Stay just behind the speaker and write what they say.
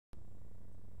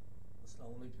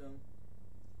अस्सलाम वालेकुम।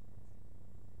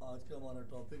 आज का हमारा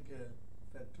टॉपिक है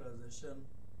factorization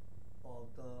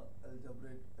of the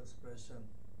algebraic expression.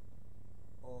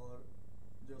 और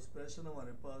जो एक्सप्रेशन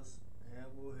हमारे पास है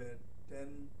वो है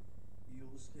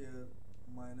 10u²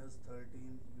 minus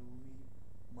 13uv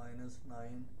minus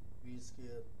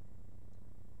 9v²।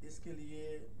 इसके लिए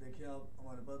देखिए आप,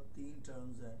 हमारे पास तीन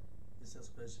टर्म्स हैं इस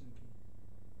एक्सप्रेशन की।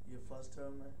 ये फर्स्ट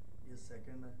टर्म है, ये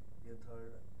सेकंड है, ये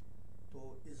थर्ड है। तो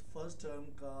इस फर्स्ट टर्म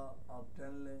का आप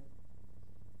 10 लें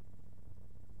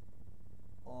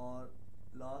और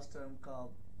लास्ट टर्म का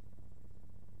आप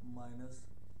माइनस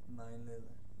 9 ले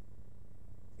लें।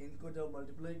 इनको जब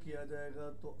मल्टीप्लाई किया जाएगा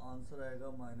तो आंसर आएगा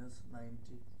माइनस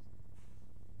 90।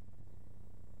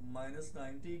 माइनस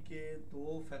 90 के दो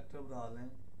फैक्टर बना लें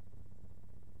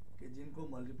कि जिनको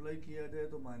मल्टीप्लाई किया जाए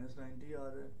तो माइनस 90 आ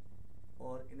जाए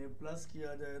और इन्हें प्लस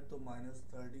किया जाए तो माइनस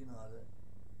 13 आ जाए।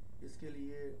 इसके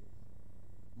लिए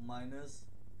माइनस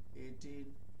 18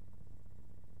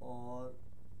 और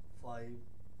 5,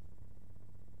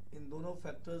 इन दोनों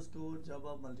फैक्टर्स को जब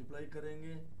आप मल्टीप्लाई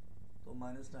करेंगे तो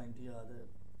माइनस 90 आ जाए।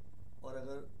 और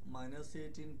अगर माइनस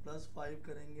 18 प्लस 5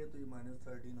 करेंगे तो ये माइनस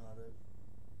 13 आ जाए।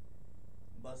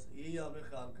 बस यही आपने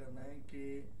ख्याल करना है कि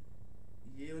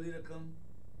ये वाली रकम,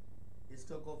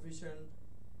 इसका कोफिशिएंट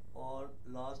और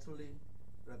लास्ट वाली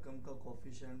रकम का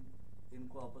कोफिशिएंट,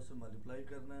 इनको आपस में मल्टीप्लाई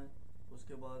करना है।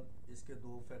 उसके बाद इसके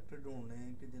दो फैक्टर ढूंढने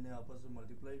हैं कि जिन्हें आपस में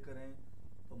मल्टीप्लाई करें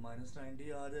तो माइनस 90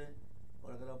 आ जाए, और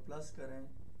अगर आप प्लस करें,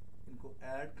 इनको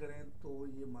ऐड करें तो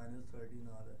ये माइनस 13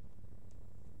 आ जाए।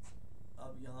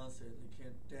 अब यहाँ से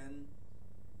लिखें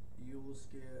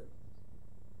 10u²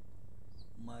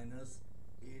 minus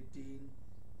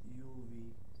 18uv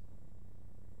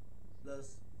plus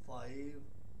 5uv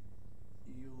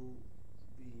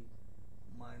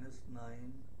minus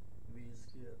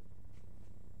 9v²।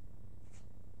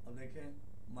 अब देखें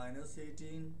माइनस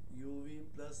 18uv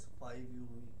प्लस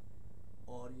 5uv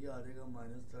और ये आ जाएगा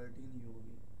माइनस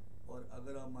 13uv। और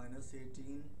अगर आप माइनस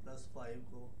 18 प्लस 5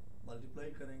 को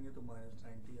मल्टीप्लाई करेंगे तो माइनस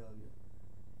 90 आ गया।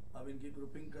 अब इनकी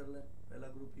ग्रुपिंग कर लें। पहला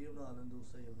ग्रुप ये बना लें,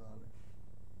 दूसरा ये बना लें।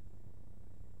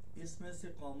 इसमें से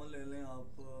कॉमन ले लें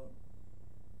आप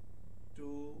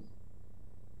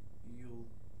 2u,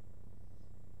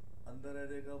 अंदर आ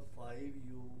जाएगा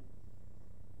 5u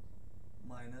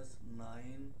माइनस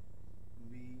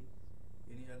 9v।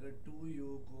 यानी अगर 2u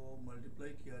को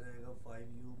मल्टीप्लाई किया जाएगा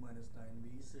 5u माइनस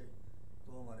 9v से तो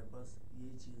हमारे पास ये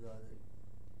चीज़ आ जाएगी।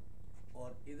 और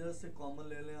इधर से कॉमन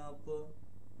ले लें आप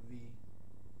v,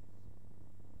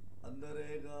 अंदर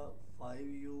रहेगा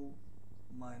 5u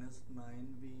माइनस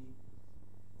 9v।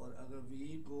 और अगर v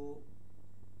को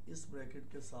इस ब्रैकेट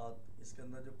के साथ इसके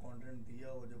अंदर जो कंटेंट दिया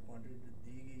हो, जो क्वांटिटी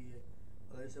दी गई है,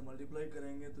 अगर इसे मल्टीप्लाई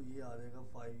करेंगे तो ये आ जाएगा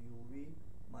 5uv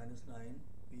माइनस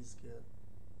 9v²।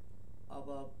 अब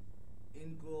आप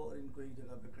इनको और इनको एक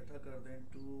जगह पे इकट्ठा कर दें,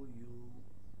 2u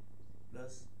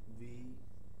प्लस v।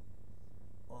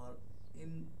 और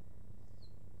इन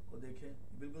को देखें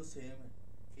बिल्कुल सेम है,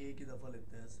 एक ही दफ़ा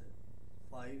लिखते हैं इसे,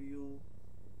 5u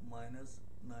माइनस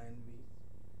 9v।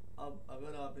 अब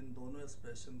अगर आप इन दोनों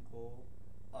एक्सप्रेशन को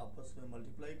आपस में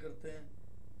मल्टीप्लाई करते हैं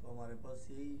तो हमारे पास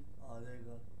यही आ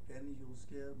जाएगा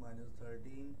 10u² minus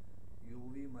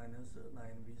 13uv minus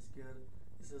 9v²।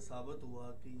 इससे साबित हुआ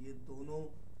कि ये दोनों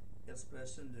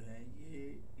एक्सप्रेशन जो हैं ये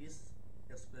इस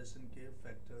एक्सप्रेशन के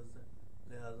फैक्टर्स हैं,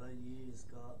 लिहाजा ये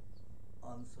इसका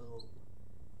आंसर होगा।